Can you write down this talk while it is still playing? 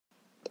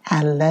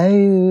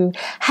Hello,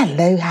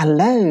 hello,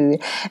 hello.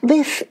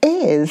 This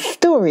is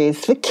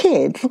Stories for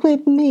Kids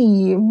with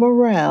me,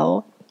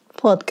 Morel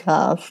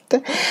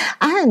podcast.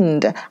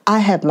 And I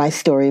have my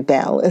story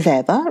bell as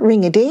ever.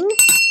 Ring-a-ding,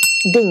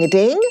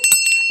 ding-a-ding,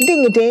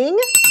 ding-a-ding.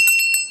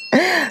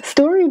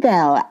 Story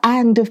bell.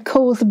 And of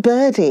course,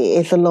 Birdie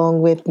is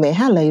along with me.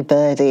 Hello,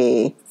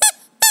 Birdie.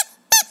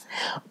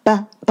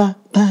 Ba, ba,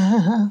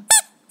 ba.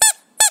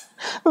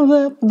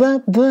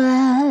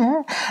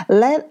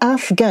 Let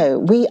us go.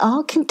 We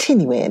are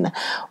continuing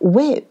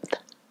with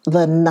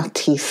the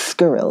Nutty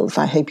Squirrels.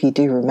 I hope you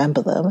do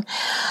remember them.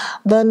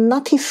 The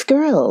Nutty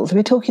Squirrels.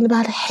 We're talking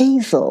about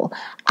Hazel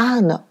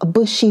and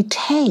Bushy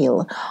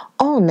tail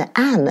on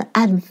an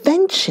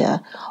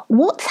adventure.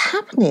 What's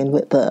happening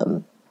with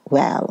them?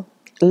 Well,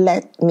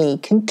 let me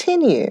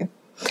continue.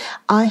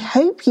 I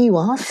hope you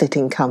are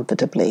sitting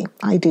comfortably.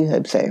 I do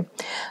hope so.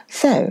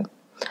 So,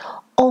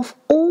 of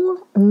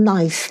all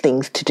nice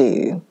things to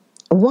do,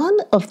 one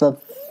of the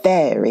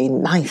very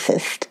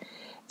nicest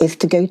is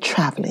to go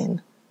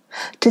travelling,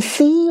 to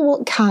see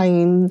what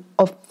kind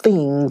of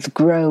things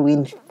grow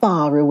in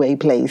faraway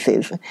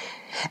places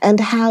and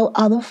how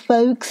other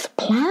folks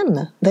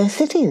plan their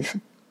cities.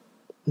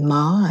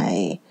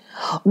 My,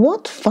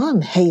 what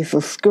fun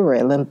Hazel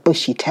Squirrel and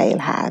Bushy tail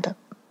had.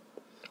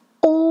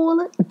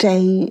 All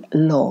day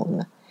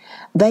long,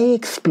 they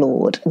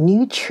explored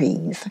new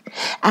trees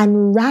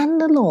and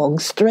ran along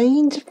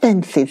strange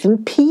fences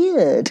and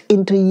peered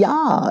into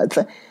yards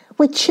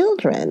where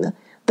children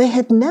they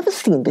had never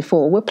seen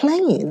before were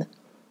playing.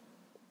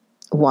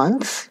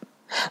 Once,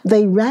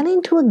 they ran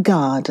into a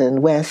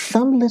garden where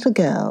some little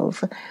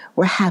girls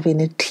were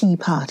having a tea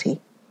party.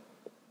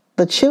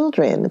 The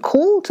children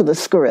called to the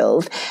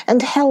squirrels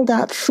and held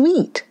out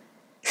sweet,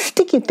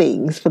 sticky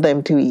things for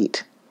them to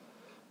eat.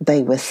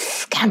 They were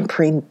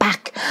scampering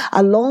back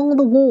along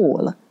the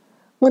wall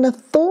when a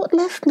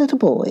thoughtless little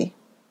boy,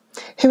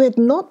 who had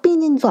not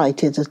been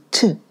invited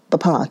to the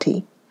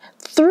party,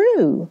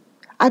 threw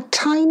a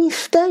tiny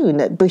stone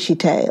at Bushy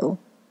tail.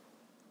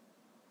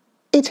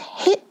 It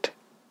hit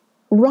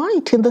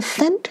right in the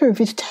centre of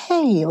his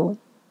tail.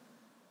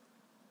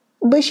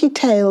 Bushy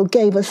tail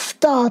gave a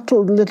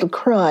startled little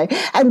cry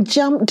and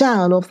jumped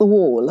down off the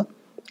wall,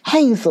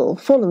 Hazel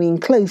following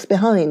close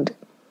behind.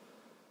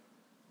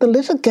 The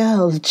little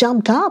girls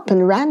jumped up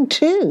and ran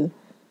too.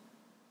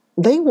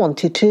 They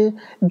wanted to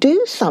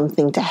do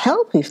something to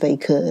help if they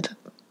could.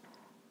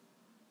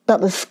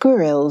 But the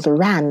squirrels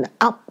ran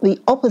up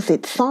the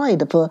opposite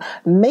side of a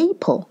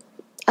maple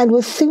and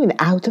were soon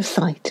out of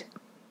sight.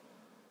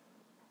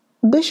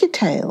 Bushy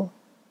tail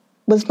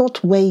was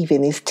not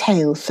waving his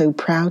tail so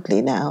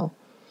proudly now.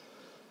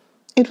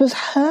 It was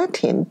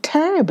hurting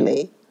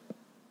terribly.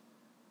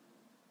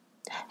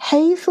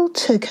 Hazel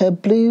took her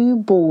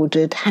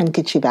blue-bordered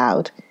handkerchief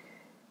out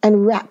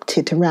and wrapped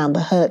it around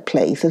the hurt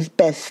place as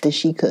best as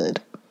she could.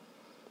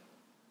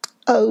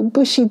 "Oh,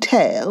 Bushy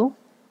tail,"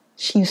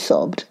 she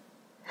sobbed,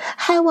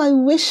 "how I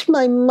wish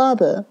my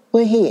mother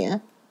were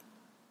here.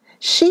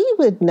 She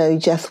would know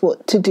just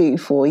what to do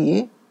for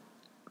you."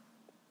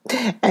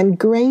 And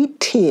great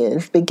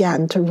tears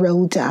began to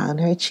roll down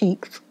her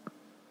cheeks.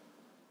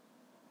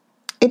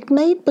 It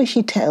made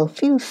Bushy tail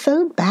feel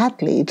so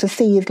badly to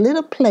see his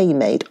little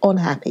playmate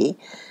unhappy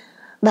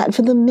that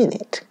for the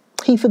minute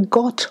he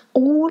forgot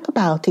all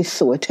about his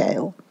sore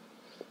tail.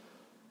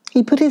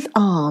 He put his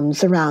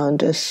arms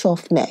around her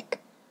soft neck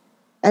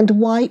and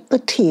wiped the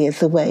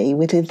tears away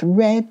with his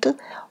red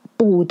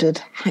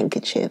bordered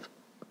handkerchief.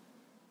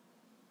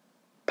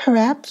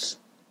 "Perhaps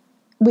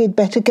we'd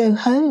better go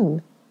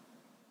home,"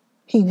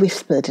 he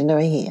whispered in her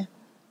ear.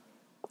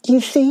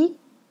 You see,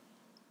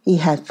 he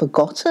had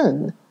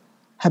forgotten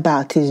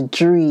about his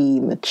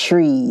dream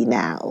tree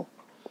now.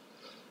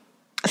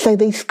 So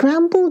they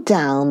scrambled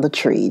down the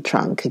tree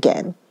trunk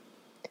again.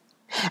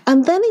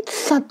 And then it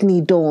suddenly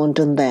dawned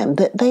on them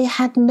that they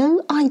had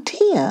no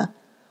idea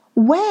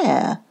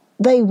where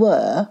they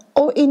were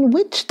or in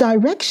which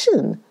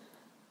direction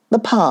the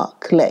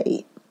park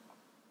lay.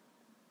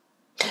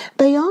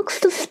 They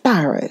asked the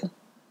sparrow,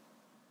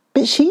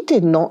 but she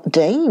did not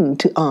deign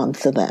to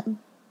answer them.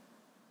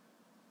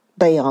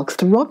 They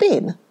asked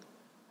Robin,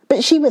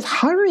 but she was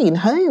hurrying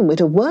home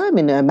with a worm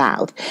in her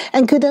mouth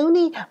and could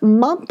only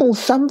mumble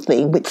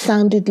something which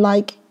sounded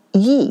like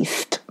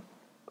yeast.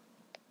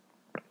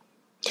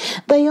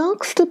 They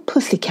asked a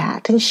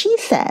pussycat, and she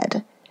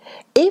said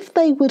if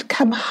they would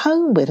come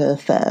home with her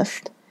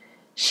first,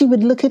 she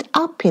would look it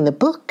up in a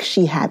book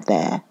she had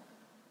there.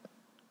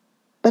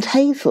 But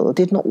Hazel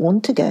did not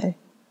want to go,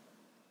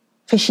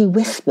 for she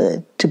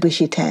whispered to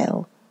Bushy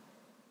tail,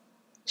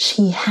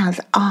 "She has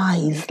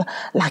eyes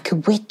like a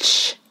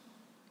witch."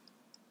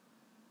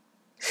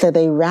 So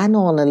they ran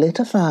on a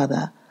little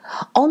further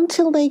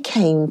until they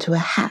came to a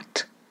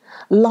hat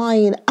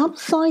lying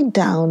upside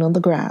down on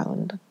the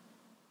ground.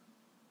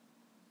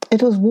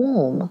 It was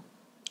warm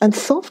and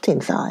soft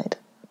inside,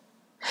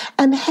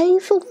 and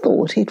Hazel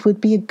thought it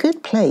would be a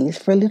good place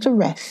for a little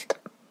rest.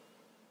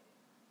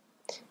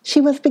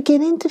 She was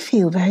beginning to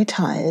feel very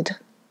tired.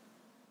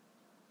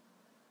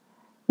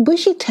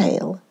 Bushy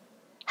Tail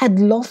had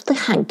lost the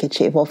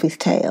handkerchief off his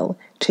tail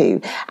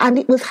too, and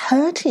it was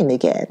hurting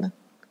again.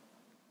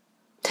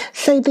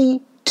 So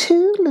the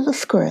two little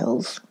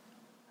squirrels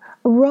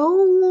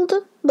rolled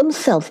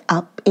themselves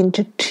up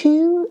into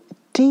two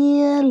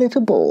dear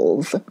little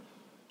balls,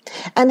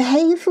 and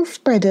Hazel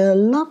spread her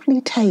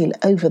lovely tail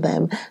over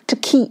them to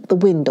keep the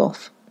wind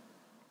off.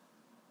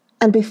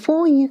 And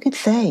before you could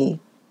say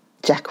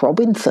Jack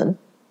Robinson,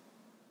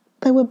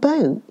 they were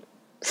both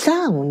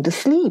sound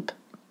asleep.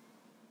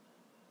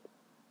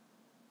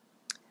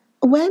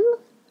 When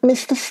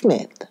Mr.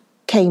 Smith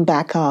came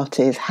back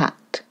after his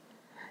hat,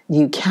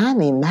 you can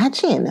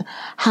imagine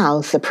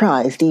how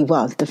surprised he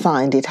was to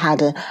find it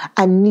had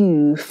a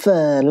new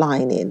fur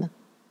lining.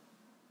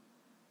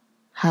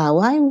 How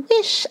I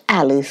wish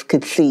Alice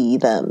could see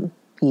them,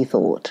 he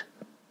thought.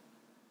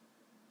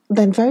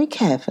 Then very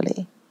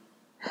carefully,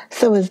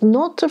 so as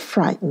not to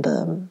frighten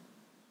them,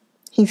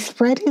 he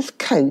spread his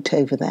coat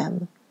over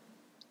them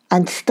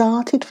and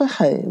started for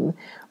home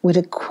with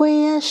a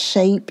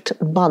queer-shaped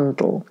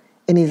bundle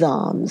in his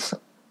arms.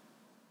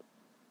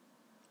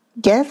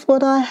 "Guess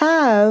what I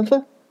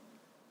have?"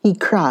 he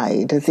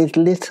cried as his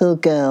little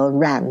girl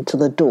ran to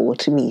the door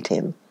to meet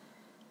him.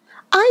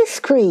 "Ice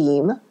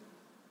cream!"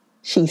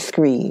 she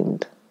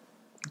screamed.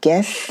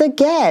 "Guess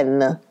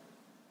again."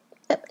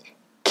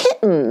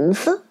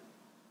 "Kittens!"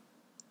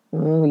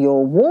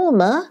 "You're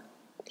warmer,"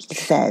 he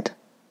said,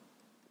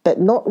 "but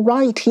not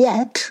right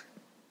yet."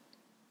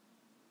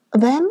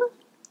 Then,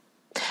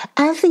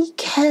 as he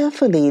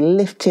carefully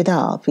lifted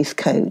up his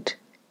coat,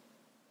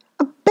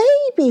 "A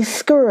baby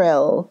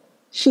squirrel!"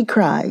 she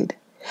cried,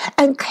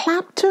 and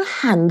clapped her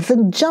hands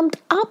and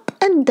jumped up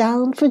and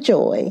down for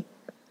joy.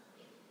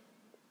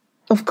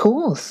 Of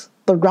course,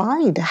 the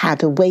ride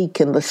had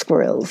awakened the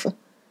squirrels.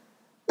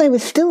 They were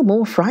still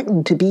more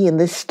frightened to be in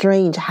this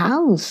strange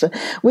house,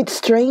 with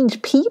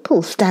strange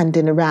people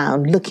standing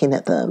around looking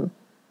at them.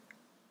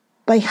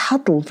 They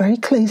huddled very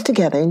close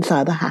together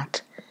inside the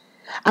hat,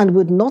 and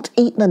would not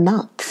eat the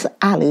nuts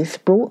Alice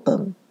brought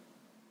them.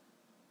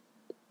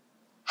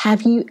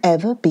 Have you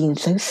ever been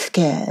so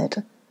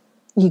scared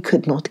you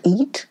could not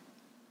eat?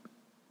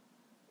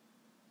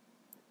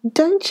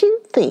 Don't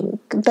you think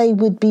they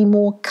would be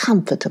more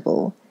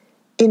comfortable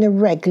in a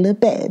regular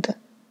bed?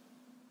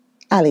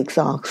 Alex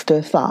asked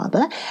her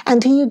father,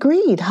 and he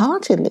agreed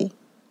heartily.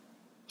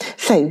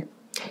 So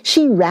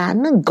she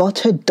ran and got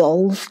her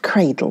doll's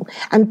cradle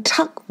and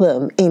tucked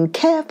them in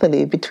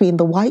carefully between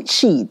the white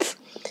sheets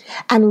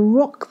and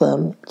rocked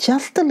them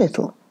just a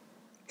little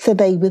so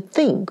they would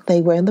think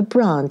they were in the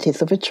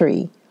branches of a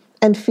tree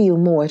and feel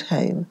more at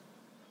home.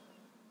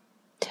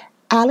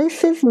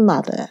 Alice's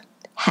mother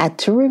had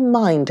to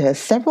remind her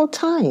several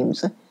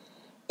times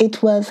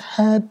it was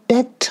her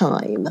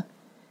bedtime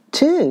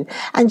too,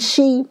 and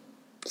she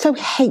so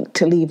hate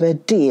to leave her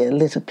dear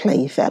little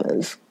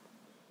playfellows.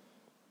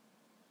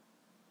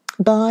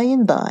 By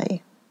and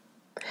by,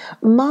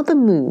 Mother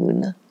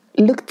Moon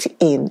looked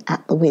in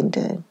at the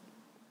window.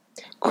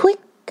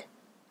 Quick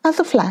as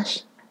a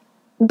flash,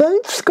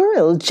 both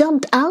squirrels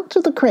jumped out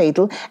of the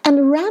cradle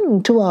and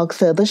ran to ask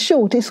her the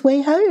shortest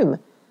way home.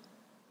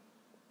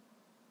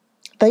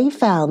 They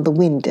found the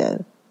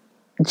window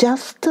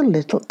just a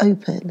little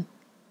open.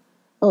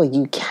 Oh,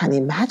 you can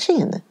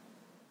imagine.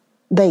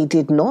 They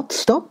did not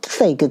stop to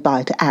say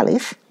goodbye to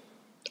Alice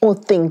or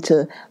think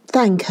to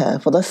thank her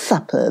for the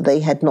supper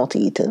they had not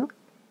eaten.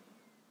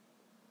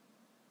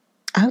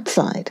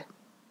 Outside,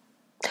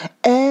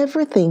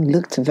 everything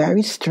looked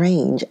very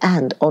strange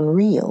and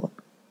unreal.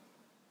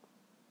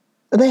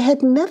 They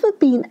had never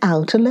been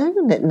out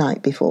alone at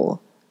night before.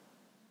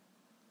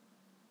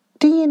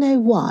 Do you know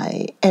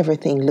why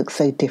everything looks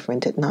so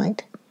different at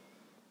night,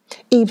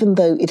 even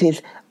though it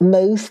is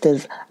most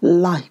as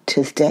light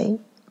as day?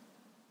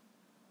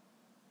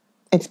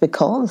 It's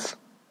because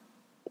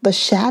the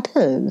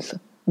shadows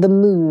the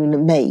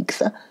moon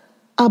makes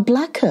are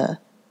blacker,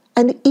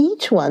 and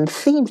each one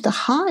seems to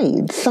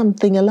hide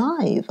something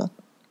alive.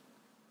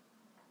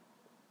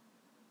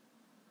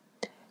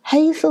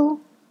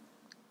 Hazel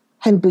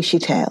and Bushy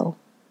Tail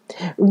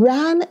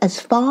ran as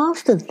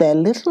fast as their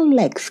little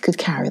legs could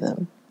carry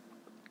them.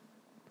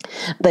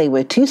 They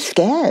were too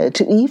scared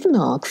to even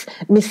ask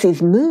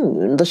Mrs.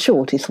 Moon the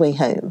shortest way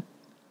home.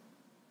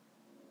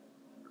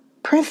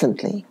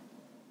 Presently,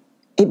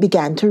 it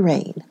began to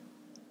rain,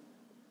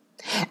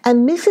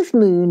 and Mrs.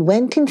 Moon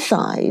went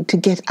inside to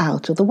get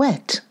out of the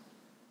wet.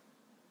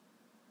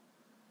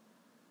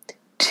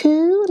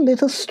 Two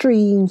little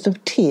streams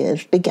of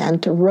tears began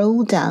to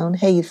roll down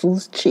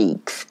Hazel's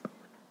cheeks.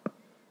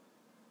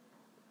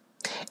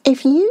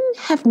 If you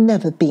have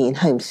never been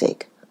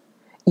homesick,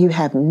 you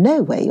have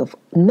no way of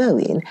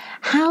knowing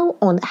how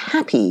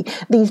unhappy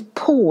these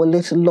poor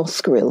little lost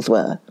squirrels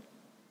were.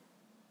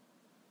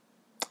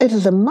 It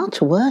is a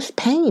much worse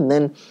pain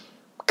than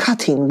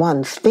cutting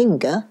one's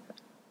finger.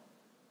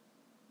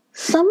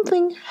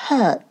 Something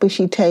hurt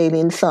Bushy Tail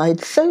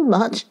inside so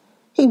much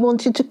he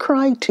wanted to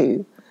cry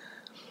too.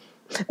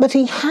 But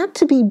he had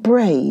to be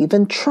brave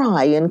and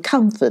try and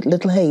comfort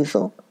little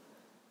Hazel.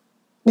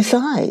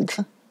 Besides,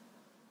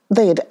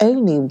 They had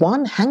only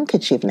one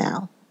handkerchief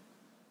now.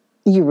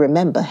 You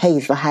remember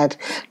Hazel had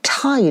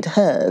tied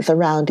hers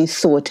around his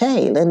sore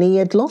tail and he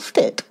had lost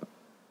it.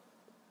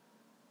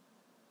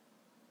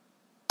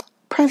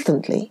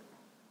 Presently,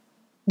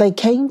 they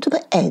came to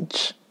the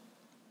edge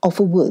of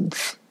a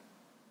woods.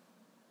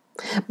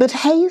 But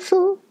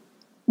Hazel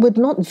would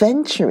not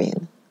venture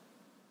in.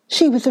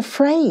 She was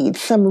afraid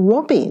some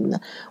robin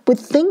would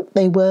think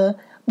they were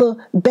the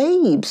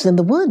babes in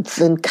the woods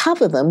and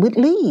cover them with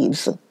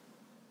leaves.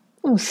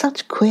 Oh,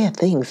 such queer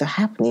things are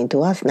happening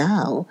to us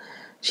now,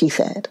 she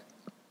said.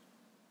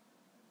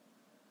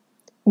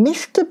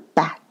 Mr.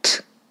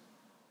 Bat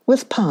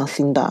was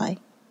passing by,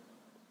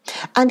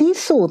 and he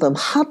saw them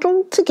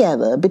huddled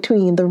together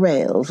between the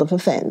rails of a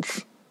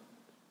fence.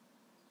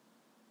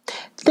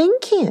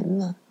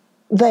 Thinking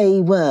they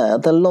were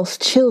the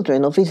lost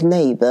children of his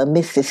neighbour,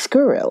 Mrs.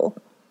 Squirrel,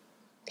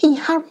 he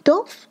hurried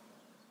off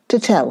to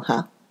tell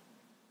her.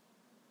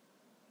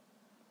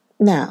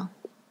 Now,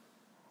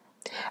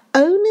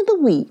 only the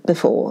week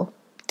before,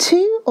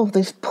 two of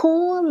this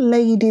poor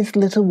lady's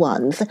little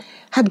ones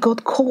had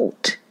got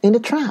caught in a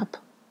trap.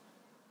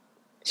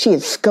 She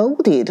had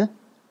scolded,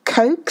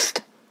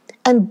 coaxed,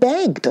 and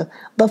begged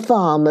the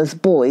farmer's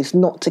boys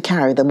not to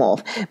carry them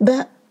off,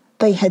 but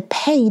they had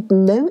paid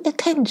no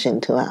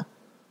attention to her.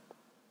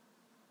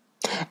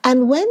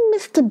 And when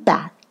Mr.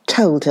 Bat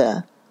told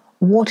her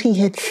what he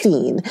had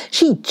seen,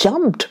 she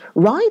jumped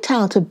right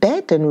out of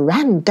bed and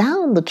ran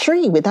down the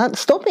tree without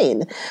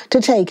stopping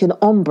to take an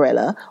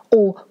umbrella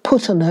or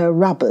put on her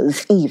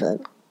rubbers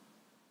even.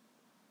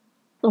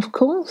 Of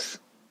course,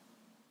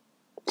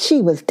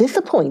 she was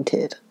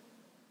disappointed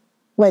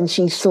when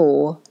she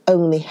saw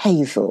only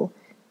Hazel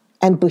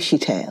and Bushy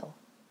tail.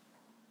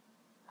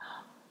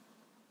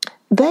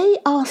 They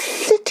are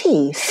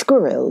city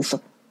squirrels,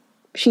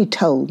 she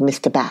told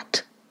Mr.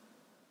 Bat.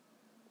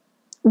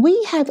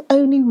 We have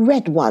only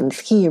red ones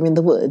here in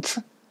the woods.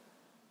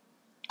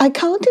 I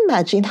can't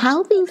imagine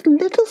how these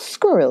little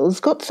squirrels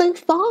got so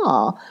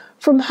far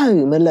from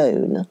home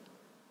alone.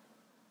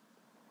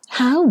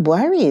 How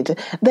worried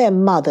their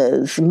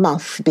mothers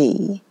must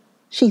be,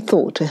 she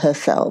thought to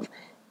herself,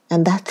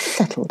 and that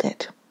settled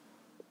it.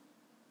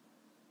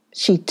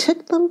 She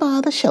took them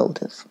by the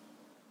shoulders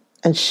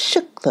and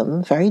shook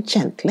them very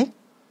gently.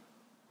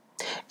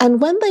 And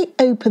when they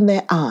opened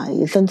their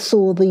eyes and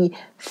saw the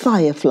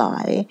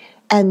firefly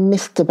and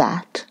Mr.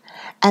 Bat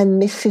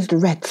and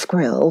Mrs. Red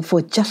Squirrel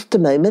for just a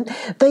moment,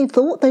 they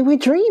thought they were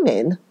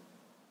dreaming.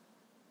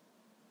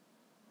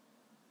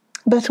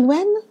 But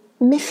when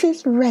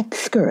Mrs. Red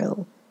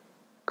Squirrel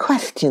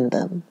questioned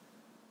them,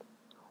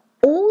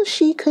 all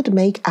she could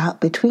make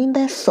out between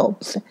their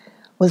sobs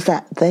was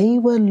that they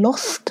were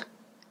lost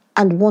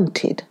and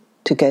wanted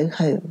to go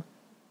home.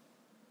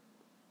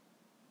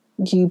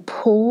 You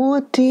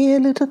poor dear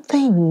little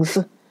things,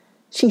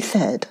 she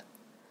said,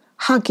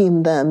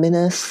 hugging them in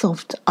her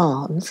soft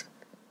arms.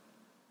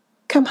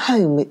 Come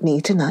home with me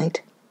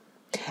tonight,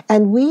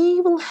 and we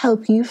will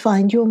help you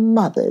find your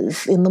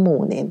mothers in the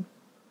morning.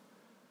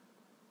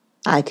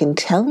 I can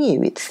tell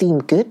you it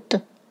seemed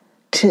good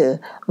to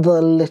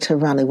the little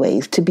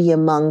runaways to be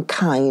among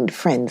kind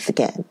friends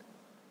again.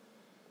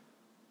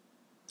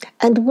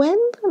 And when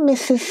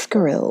Mrs.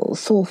 Squirrel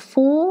saw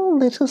 4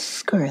 little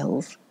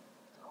squirrels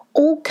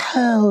all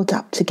curled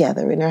up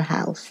together in her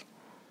house,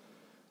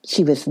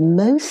 she was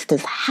most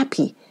as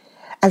happy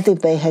as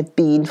if they had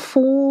been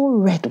 4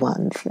 red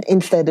ones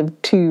instead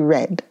of 2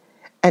 red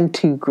and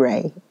 2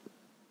 grey.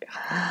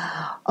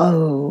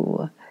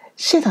 Oh,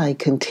 should I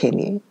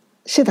continue?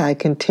 Should I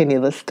continue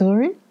the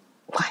story?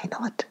 Why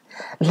not?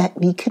 Let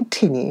me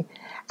continue,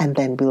 and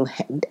then we'll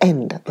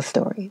end the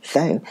story.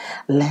 So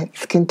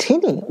let's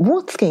continue.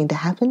 What's going to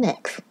happen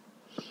next?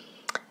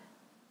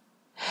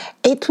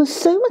 It was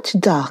so much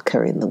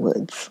darker in the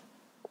woods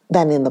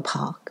than in the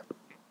park.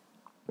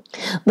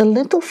 The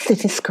little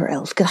city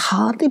squirrels could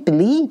hardly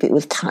believe it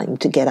was time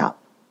to get up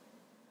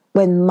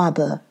when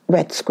Mother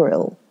Red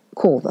Squirrel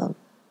called them.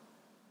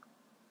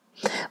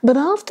 But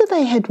after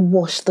they had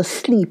washed the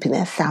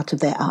sleepiness out of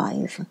their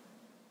eyes,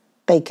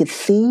 they could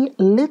see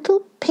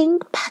little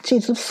pink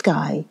patches of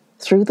sky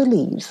through the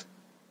leaves,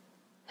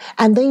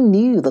 and they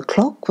knew the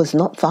clock was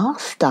not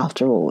fast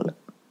after all.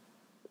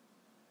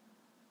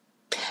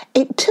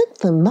 It took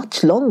them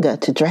much longer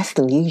to dress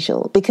than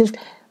usual because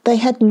they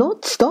had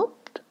not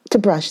stopped to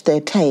brush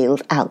their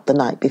tails out the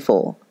night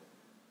before.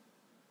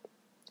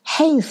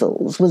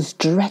 Hazel's was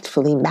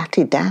dreadfully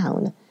matted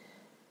down,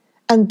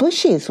 and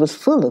Bushy's was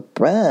full of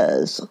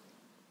burrs.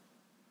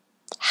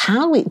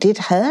 How it did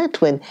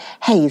hurt when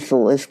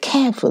Hazel, as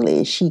carefully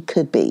as she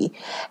could be,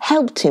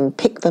 helped him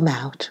pick them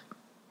out.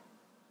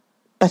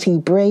 But he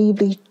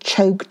bravely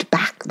choked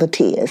back the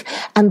tears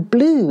and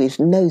blew his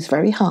nose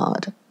very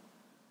hard.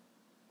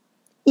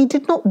 He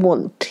did not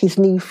want his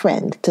new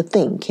friend to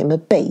think him a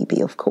baby,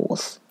 of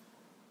course.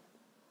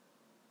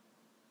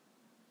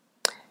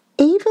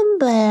 Even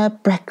their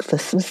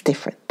breakfast was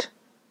different.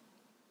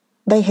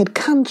 They had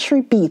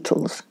country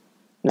beetles,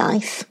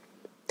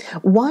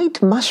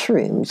 white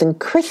mushrooms and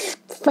crisp,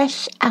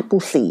 fresh apple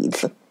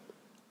seeds.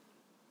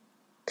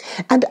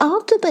 And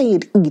after they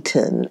had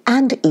eaten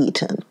and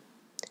eaten,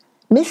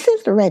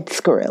 Mrs. Red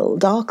Squirrel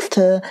asked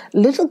her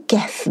little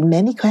guests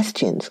many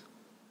questions.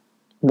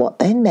 What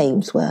their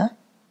names were,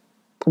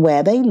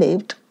 where they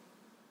lived,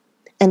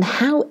 and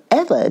how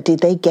ever did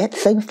they get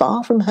so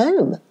far from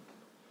home.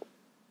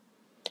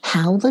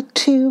 How the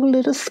two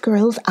little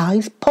squirrels'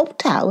 eyes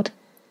popped out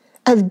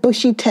as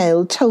Bushy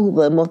Tail told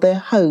them of their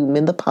home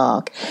in the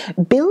park,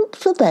 built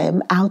for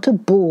them out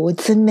of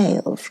boards and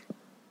nails.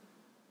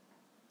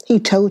 He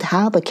told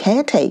how the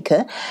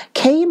caretaker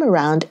came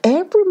around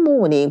every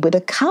morning with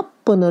a cup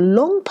on a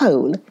long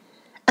pole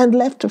and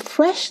left a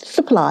fresh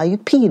supply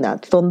of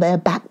peanuts on their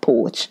back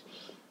porch.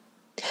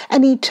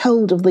 And he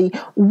told of the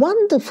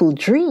wonderful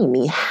dream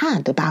he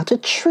had about a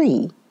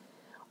tree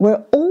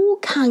where all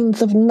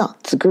kinds of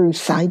nuts grew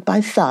side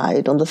by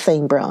side on the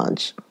same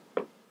branch.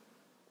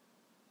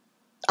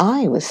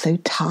 I was so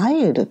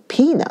tired of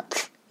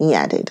peanuts, he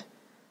added.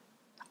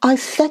 I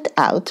set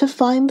out to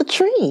find the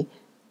tree,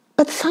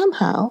 but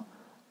somehow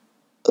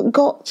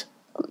got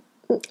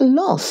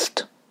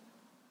lost.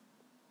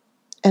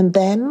 And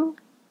then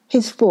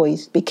his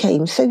voice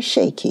became so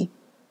shaky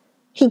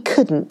he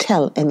couldn't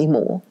tell any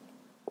more.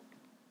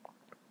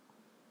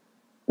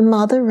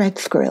 Mother Red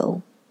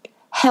Squirrel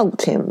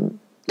helped him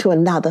to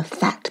another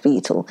fat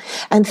beetle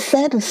and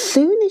said as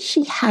soon as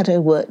she had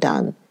her work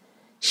done,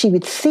 she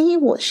would see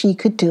what she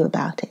could do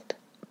about it.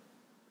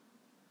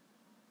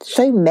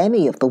 So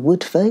many of the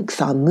wood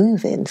folks are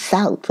moving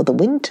south for the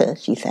winter,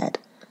 she said.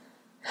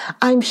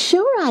 I'm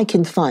sure I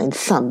can find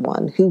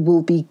someone who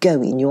will be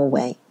going your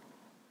way.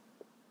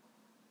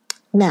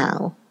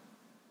 Now,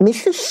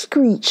 Mrs.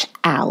 Screech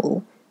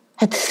Owl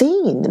had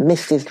seen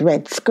Mrs.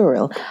 Red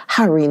Squirrel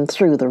hurrying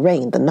through the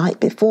rain the night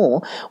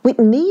before with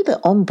neither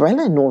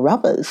umbrella nor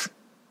rubbers.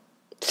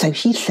 So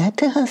she said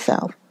to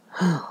herself,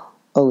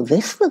 Oh,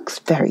 this looks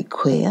very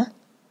queer.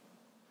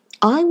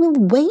 I will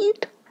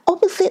wait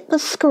opposite the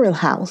squirrel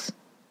house,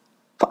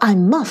 for I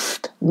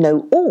must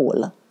know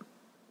all.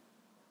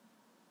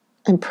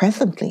 And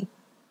presently,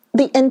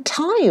 the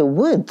entire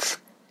woods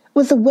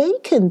was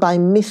awakened by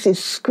Mrs.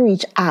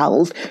 Screech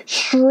Owl's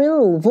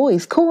shrill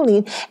voice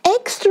calling,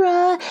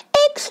 Extra!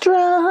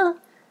 Extra!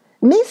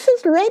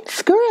 Mrs. Red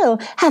Squirrel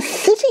has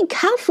city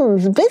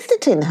cousins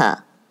visiting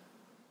her.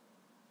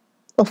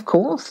 Of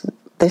course,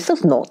 this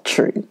is not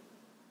true,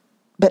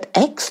 but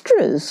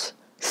extras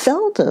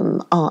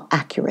seldom are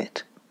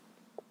accurate.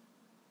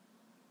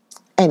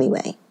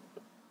 Anyway,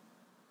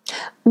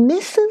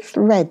 Mrs.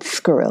 Red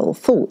Squirrel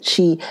thought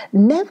she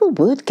never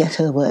would get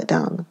her work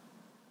done.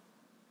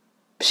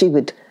 She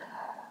would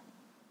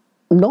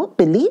not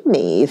believe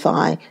me if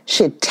I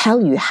should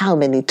tell you how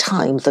many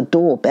times the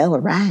doorbell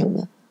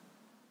rang.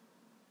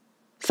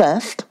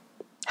 First,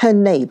 her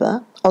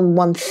neighbour on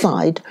one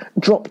side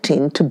dropped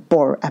in to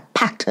borrow a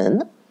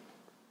pattern.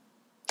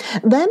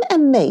 Then a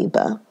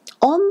neighbour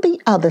on the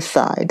other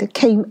side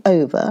came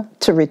over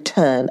to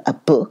return a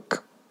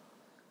book.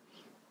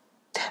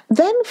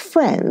 Then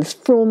friends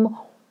from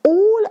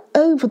all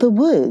over the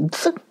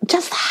woods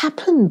just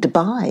happened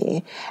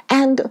by,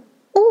 and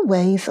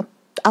always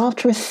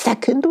after a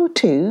second or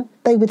two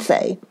they would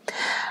say,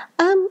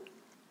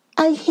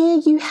 I hear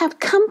you have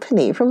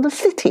company from the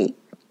city.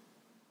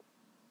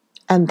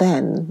 And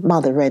then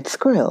Mother Red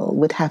Squirrel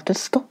would have to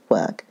stop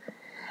work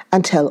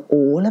and tell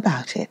all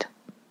about it.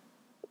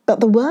 But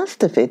the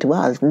worst of it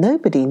was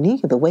nobody knew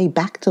the way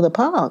back to the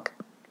park.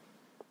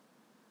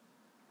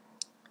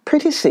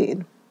 Pretty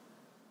soon,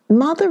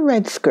 Mother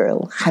Red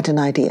Squirrel had an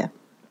idea.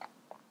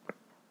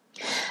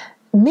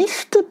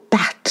 Mr.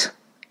 Bat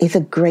is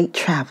a great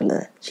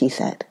traveller, she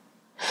said.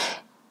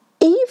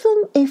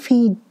 Even if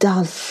he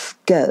does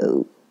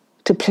go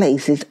to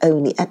places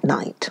only at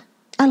night,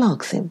 I'll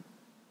ask him.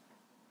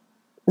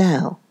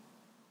 Now,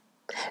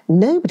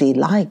 nobody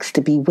likes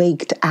to be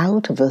waked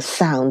out of a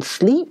sound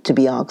sleep to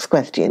be asked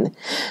question.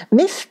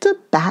 Mr.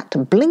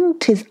 Bat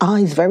blinked his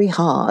eyes very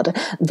hard,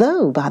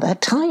 though by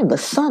that time the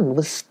sun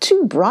was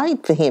too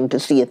bright for him to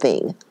see a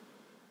thing.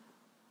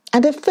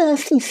 And at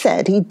first he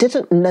said he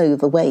didn't know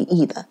the way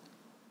either.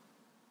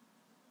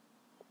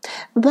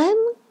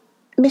 Then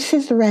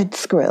Mrs. Red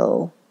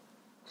Squirrel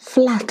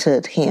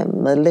flattered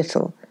him a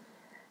little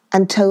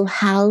and told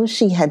how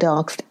she had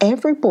asked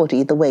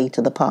everybody the way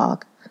to the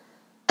park,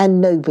 and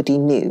nobody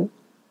knew.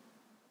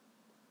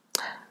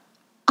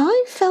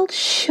 I felt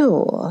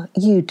sure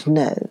you'd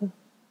know,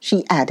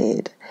 she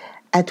added,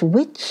 at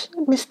which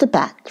Mr.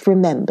 Bat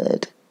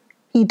remembered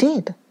he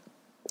did,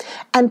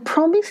 and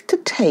promised to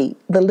take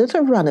the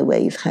little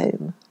runaways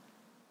home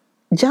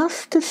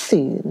just as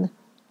soon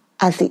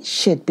as it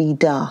should be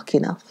dark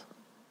enough.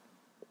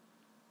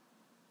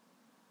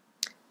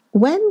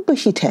 When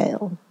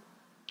Bushytail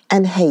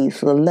and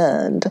Hazel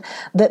learned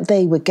that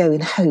they were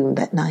going home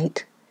that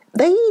night,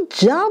 they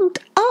jumped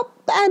up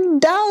and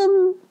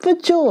down for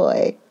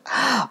joy.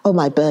 Oh,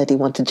 my birdie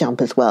wanted to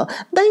jump as well.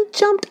 They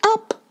jumped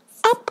up,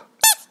 up,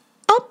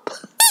 up,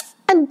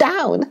 and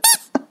down.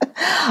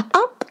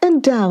 Up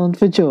and down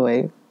for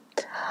joy.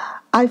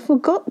 I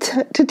forgot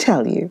to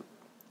tell you,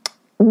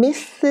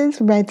 Mrs.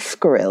 Red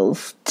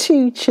Squirrel's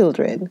two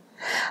children.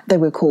 They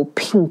were called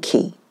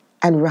Pinky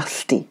and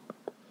Rusty.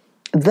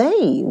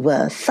 They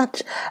were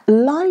such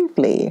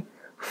lively,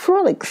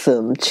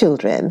 frolicsome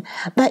children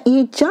that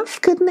you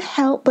just couldn't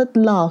help but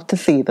laugh to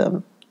see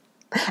them.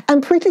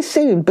 And pretty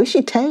soon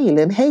Bushy Tail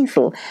and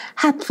Hazel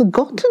had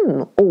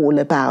forgotten all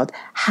about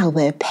how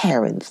their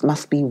parents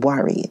must be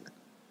worried.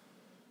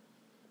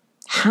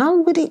 How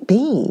would it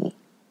be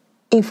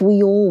if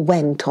we all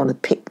went on a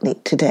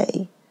picnic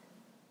today?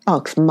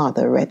 Asked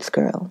Mother Red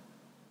Squirrel.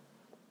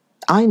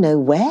 I know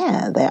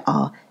where there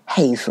are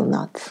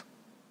hazelnuts.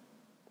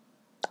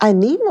 I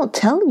need not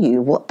tell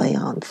you what they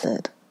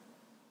answered.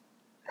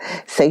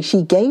 So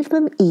she gave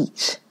them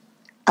each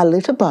a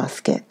little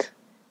basket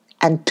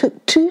and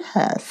took to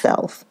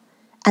herself,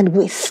 and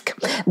whisk,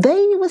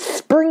 they were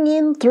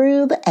springing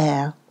through the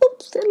air,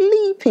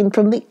 leaping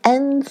from the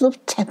ends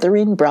of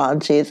tethering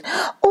branches,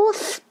 or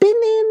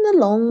spinning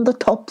along the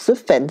tops of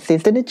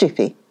fences in a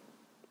jiffy.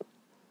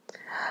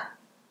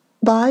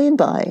 By and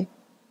by,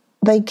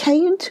 they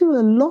came to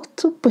a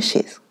lot of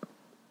bushes,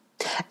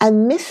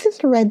 and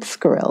Mrs. Red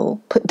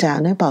Squirrel put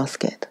down her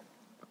basket.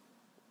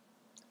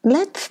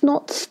 Let's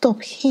not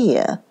stop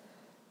here,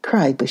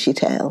 cried Bushy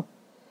Tail.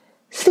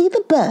 See,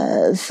 the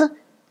burrs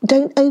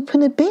don't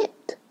open a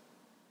bit.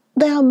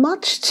 They are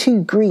much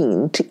too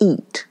green to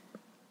eat.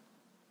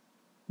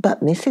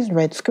 But Mrs.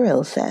 Red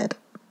Squirrel said,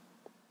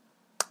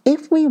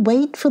 if we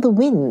wait for the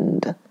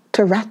wind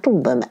to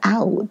rattle them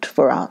out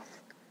for us,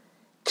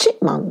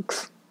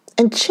 chipmunks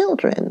and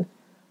children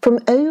from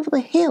over the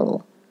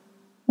hill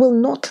will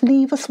not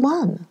leave us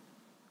one.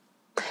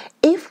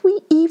 If we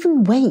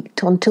even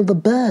wait until the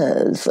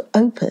burrs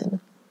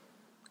open,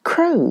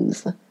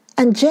 crows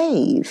and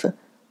jays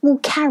will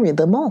carry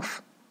them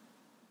off.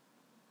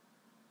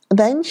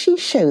 Then she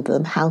showed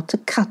them how to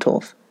cut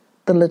off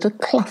the little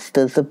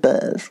clusters of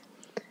burrs,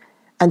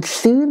 and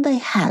soon they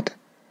had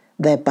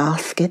their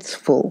baskets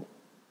full.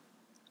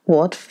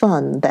 What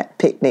fun that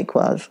picnic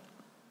was!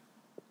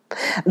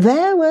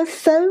 There were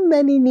so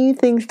many new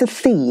things to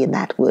see in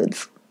that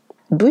woods.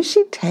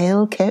 Bushy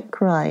Tail kept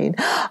crying,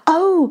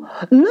 oh,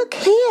 look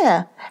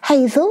here,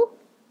 Hazel!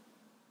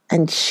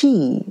 And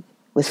she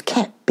was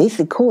kept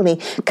busy calling,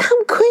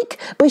 come quick,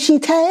 Bushy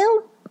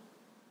Tail!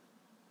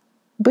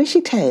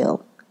 Bushy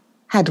Tail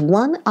had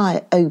one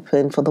eye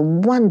open for the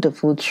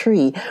wonderful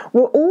tree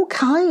where all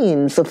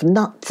kinds of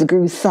nuts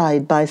grew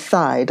side by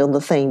side on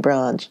the same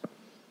branch.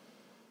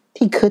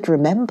 He could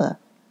remember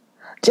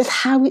just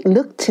how it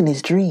looked in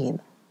his dream,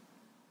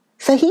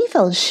 so he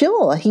felt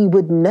sure he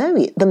would know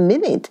it the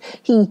minute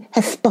he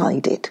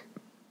espied it.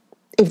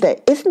 If there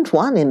isn't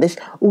one in this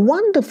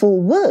wonderful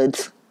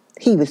woods,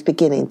 he was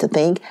beginning to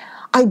think,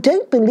 I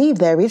don't believe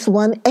there is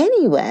one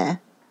anywhere.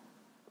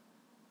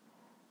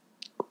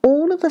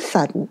 All of a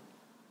sudden,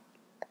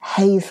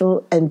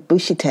 Hazel and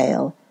Bushy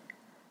Tail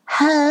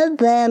heard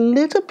their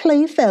little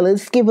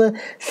playfellows give a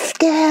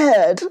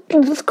scared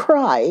little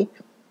cry.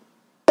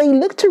 They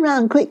looked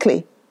around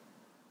quickly,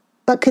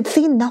 but could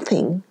see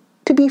nothing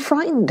to be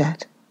frightened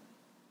at.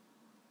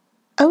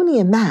 Only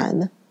a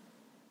man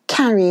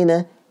carrying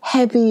a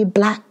heavy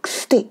black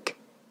stick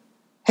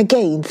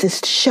against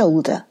his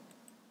shoulder.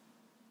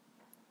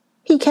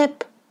 He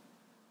kept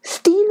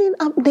stealing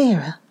up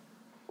nearer,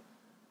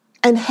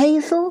 and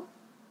Hazel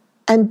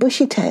and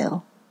Bushy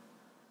Tail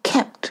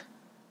kept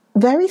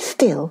very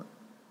still,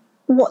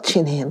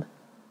 watching him.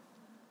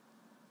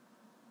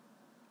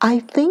 I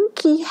think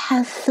he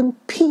has some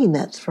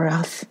peanuts for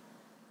us,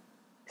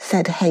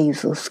 said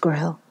Hazel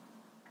Squirrel.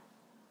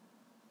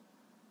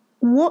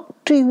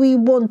 What do we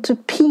want to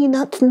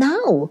peanuts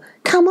now?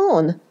 Come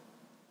on,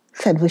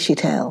 said Bushy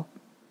Tail,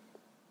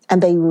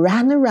 and they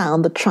ran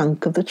around the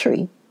trunk of the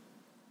tree.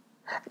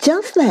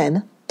 Just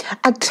then,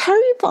 a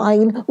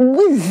terrifying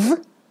whiz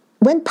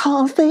went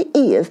past their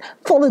ears,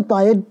 followed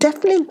by a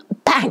deafening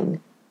bang.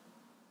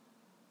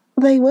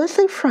 They were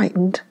so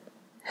frightened,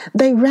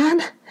 they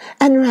ran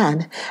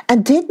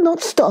and did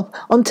not stop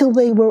until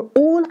they were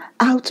all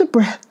out of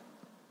breath.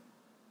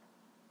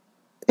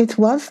 It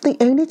was the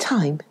only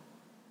time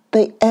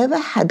they ever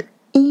had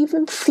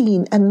even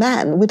seen a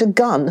man with a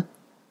gun.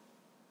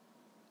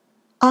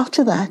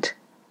 After that,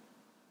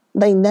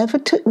 they never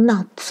took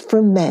nuts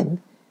from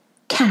men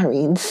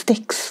carrying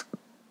sticks.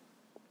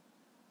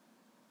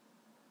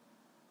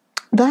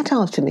 That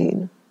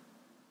afternoon,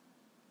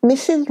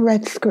 Mrs.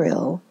 Red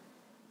Squirrel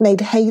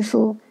made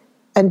Hazel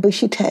and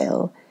Bushy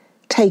Tail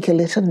take a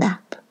little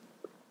nap.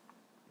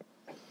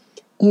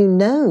 You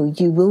know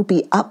you will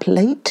be up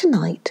late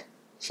tonight,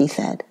 she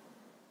said.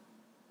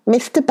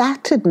 Mr.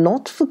 Bat had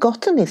not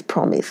forgotten his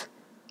promise,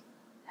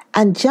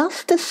 and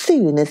just as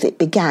soon as it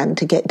began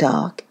to get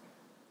dark,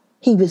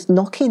 he was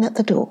knocking at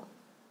the door.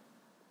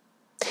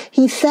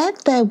 He said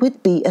there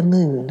would be a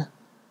moon,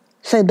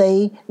 so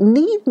they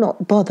need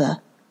not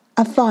bother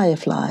a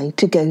firefly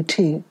to go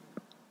to.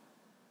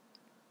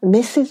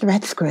 Mrs.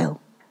 Red Squirrel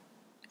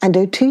and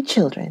her two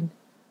children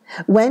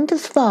went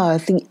as far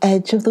as the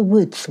edge of the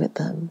woods with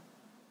them.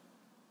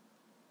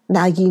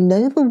 Now you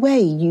know the way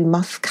you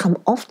must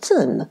come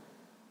often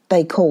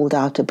they called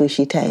out to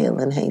Bushy Tail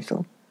and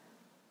Hazel.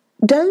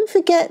 Don't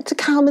forget to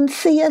come and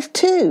see us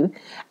too,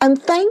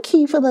 and thank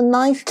you for the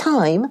nice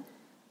time,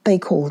 they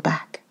called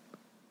back.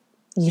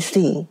 You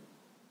see,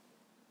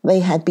 they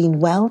had been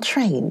well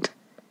trained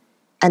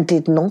and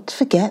did not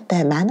forget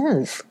their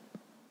manners.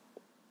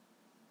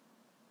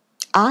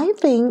 I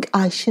think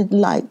I should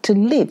like to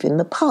live in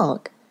the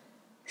park,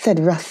 said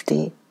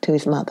Rusty to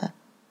his mother.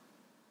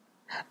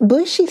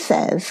 Bushy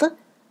says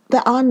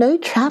there are no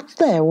traps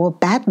there or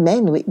bad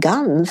men with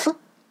guns.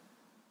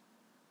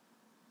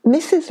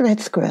 Mrs.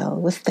 Red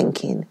Squirrel was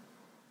thinking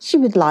she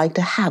would like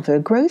to have her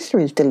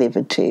groceries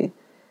delivered too,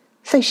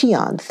 so she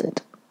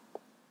answered,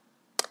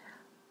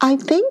 I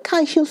think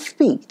I shall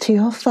speak to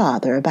your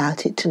father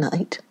about it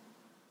tonight.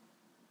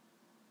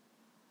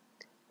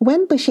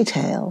 When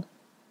Bushytail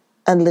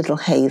and little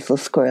Hazel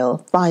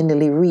Squirrel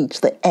finally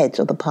reached the edge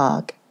of the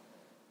park,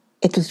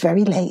 it was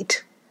very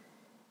late,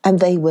 and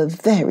they were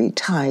very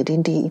tired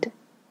indeed.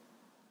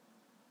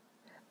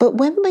 But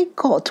when they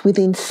got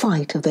within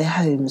sight of their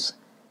homes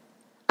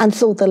and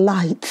saw the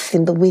lights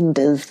in the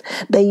windows,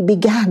 they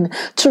began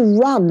to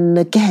run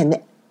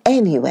again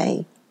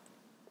anyway.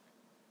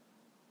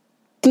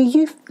 Do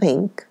you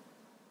think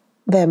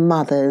their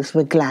mothers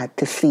were glad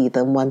to see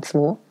them once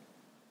more?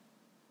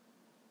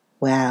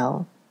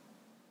 Well,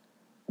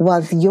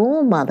 was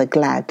your mother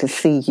glad to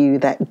see you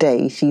that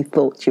day she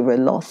thought you were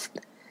lost,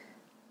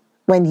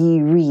 when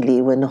you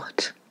really were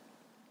not?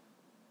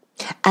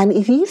 And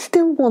if you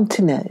still want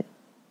to know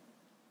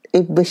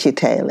if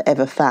Bushytail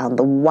ever found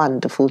the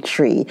wonderful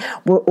tree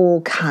where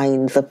all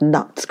kinds of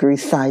nuts grew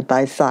side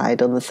by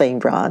side on the same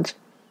branch,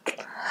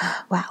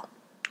 well,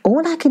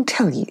 all I can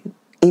tell you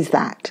is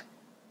that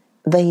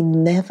they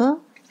never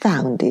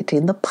found it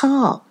in the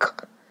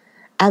park,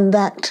 and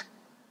that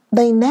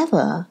they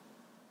never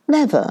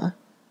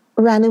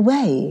ran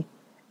away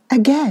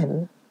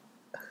again.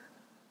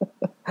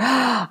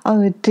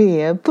 Oh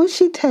dear,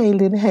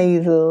 Bushytail and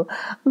Hazel,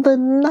 the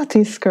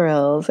Nutty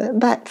Squirrels.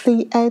 That's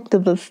the end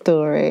of the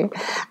story.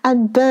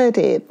 And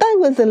Birdie, that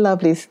was a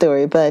lovely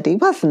story, Birdie,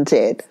 wasn't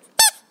it?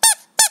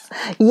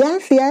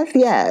 Yes. yes.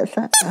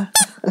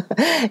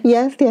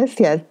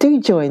 Do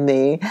join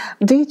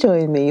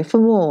me for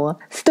more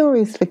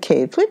Stories for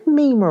Kids with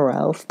me,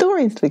 Morel.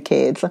 Stories for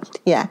Kids.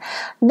 Yeah,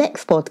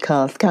 next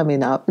podcast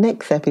coming up,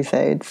 next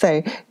episode.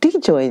 So do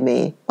join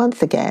me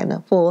once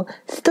again for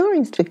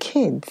Stories for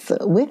Kids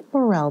with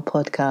Morel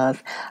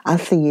podcast. I'll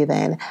see you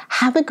then.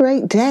 Have a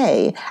great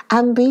day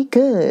and be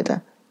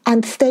good.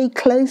 And stay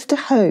close to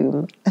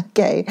home.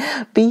 Okay,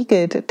 be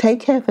good.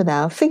 Take care for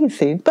now. See you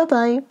soon.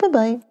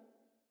 Bye-bye.